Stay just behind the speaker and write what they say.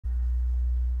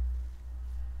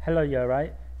Hello Year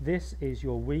 8, this is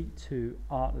your week 2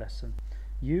 art lesson.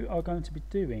 You are going to be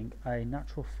doing a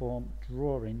natural form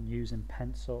drawing using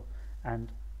pencil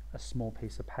and a small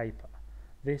piece of paper.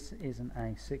 This is an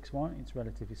A6 one, it's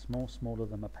relatively small, smaller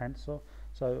than a pencil,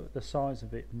 so the size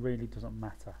of it really doesn't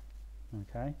matter.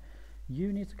 Okay,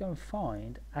 you need to go and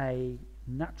find a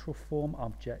natural form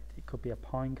object. It could be a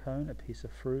pine cone, a piece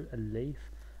of fruit, a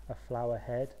leaf, a flower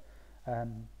head,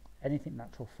 anything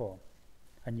natural form.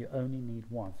 And you only need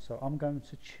one, so I'm going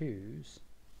to choose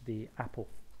the apple.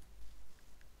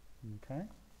 Okay, I'm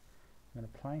going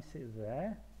to place it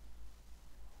there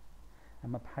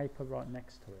and my paper right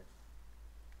next to it.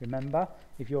 Remember,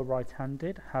 if you're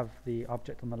right-handed, have the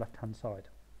object on the left-hand side.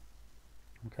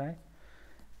 Okay,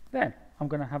 then I'm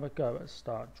going to have a go at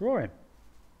start drawing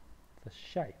the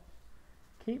shape.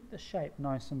 Keep the shape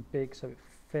nice and big so it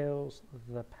fills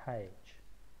the page.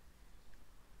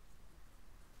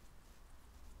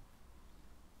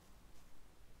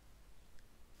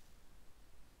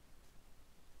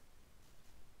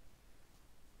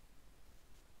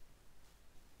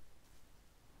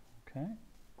 Okay.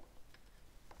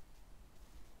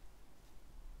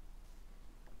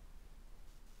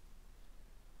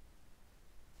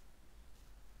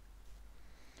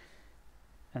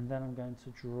 And then I'm going to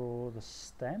draw the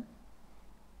stem.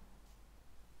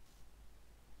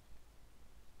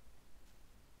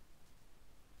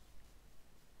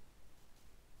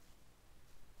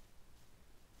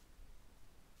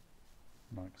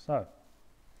 Like so.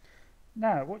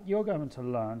 Now, what you're going to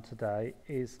learn today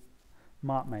is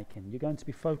mark making. You're going to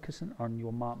be focusing on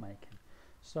your mark making.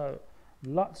 So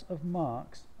lots of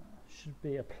marks should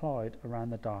be applied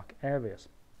around the dark areas,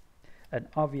 and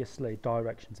obviously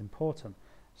direction is important.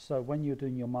 So when you're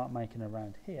doing your mark making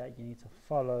around here, you need to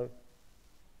follow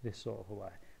this sort of a way.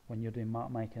 When you're doing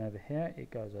mark making over here, it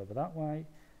goes over that way,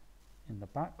 in the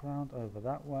background over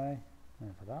that way,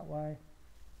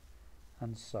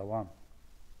 and so on.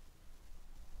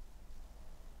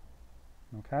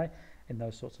 Okay, in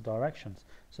those sorts of directions.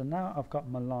 So now I've got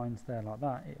my lines there like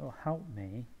that, it will help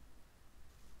me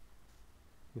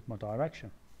with my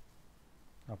direction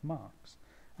of marks,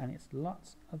 and it's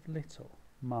lots of little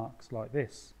marks like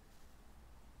this.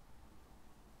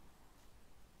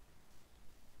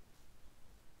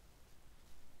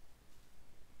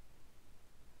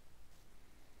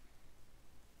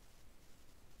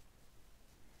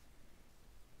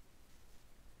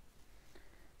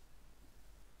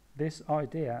 This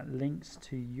idea links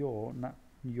to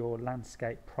your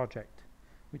landscape project,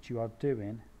 which you are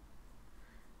doing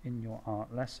in your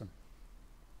art lesson.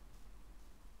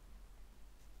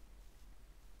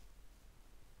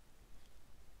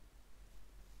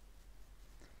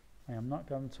 I am not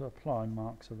going to apply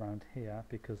marks around here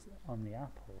because on the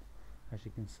apple, as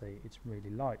you can see, it's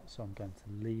really light, so I'm going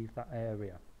to leave that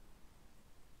area.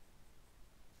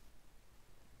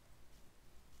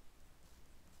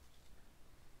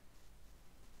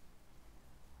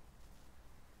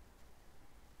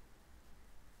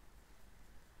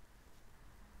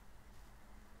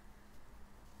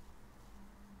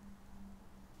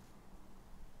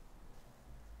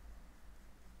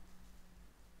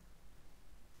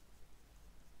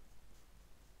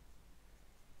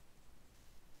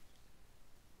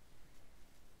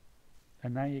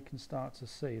 And now you can start to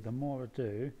see, the more I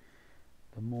do,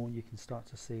 the more you can start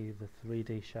to see the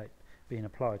 3D shape being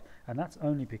applied. And that's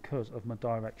only because of my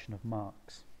direction of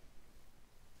marks.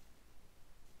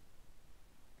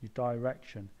 Your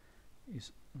direction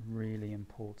is really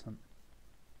important.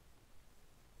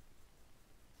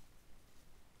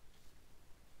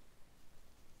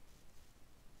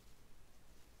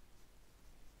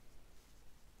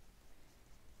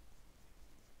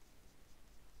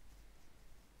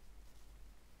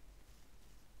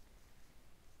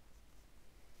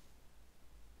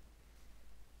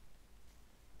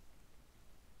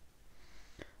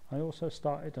 I also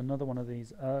started another one of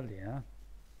these earlier,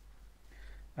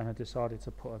 and I decided to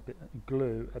put a bit of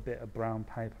glue, a bit of brown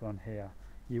paper on here.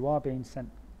 You are being sent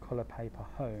colour paper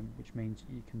home, which means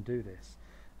you can do this,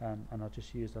 and I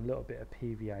just used a little bit of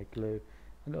PVA glue,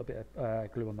 a little bit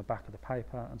of glue on the back of the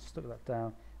paper, and stuck that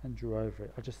down and drew over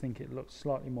it. I just think it looks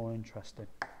slightly more interesting.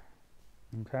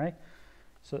 Okay,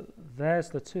 so there's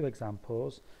the two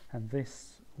examples, and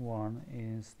this one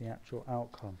is the actual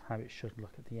outcome, how it should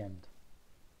look at the end.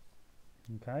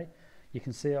 Okay, you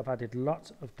can see I've added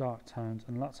lots of dark tones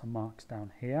and lots of marks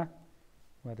down here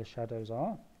where the shadows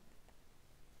are,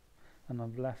 and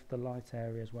I've left the light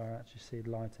areas where I actually see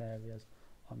light areas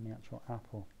on the actual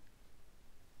apple.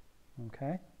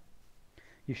 Okay,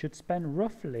 you should spend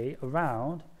roughly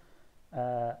around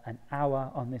an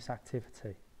hour on this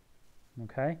activity.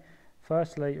 Okay,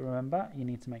 Firstly, remember, you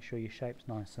need to make sure your shape's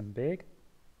nice and big.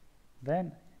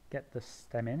 Then get the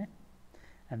stem in it,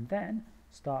 and then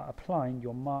start applying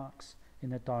your marks in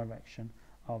the direction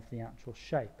of the actual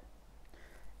shape.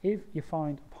 If you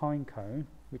find a pine cone,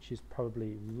 which is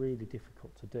probably really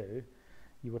difficult to do,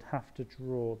 you would have to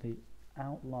draw the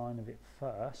outline of it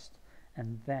first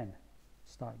and then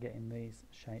start getting these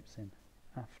shapes in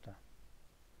after.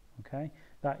 Okay,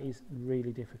 that is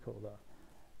really difficult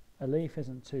though. A leaf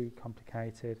isn't too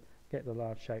complicated. Get the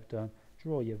large shape done,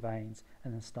 draw your veins,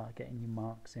 and then start getting your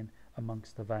marks in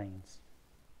amongst the veins.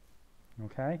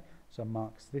 Okay, so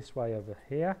marks this way over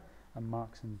here and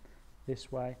marks in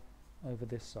this way over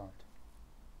this side.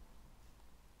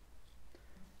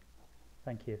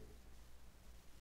 Thank you.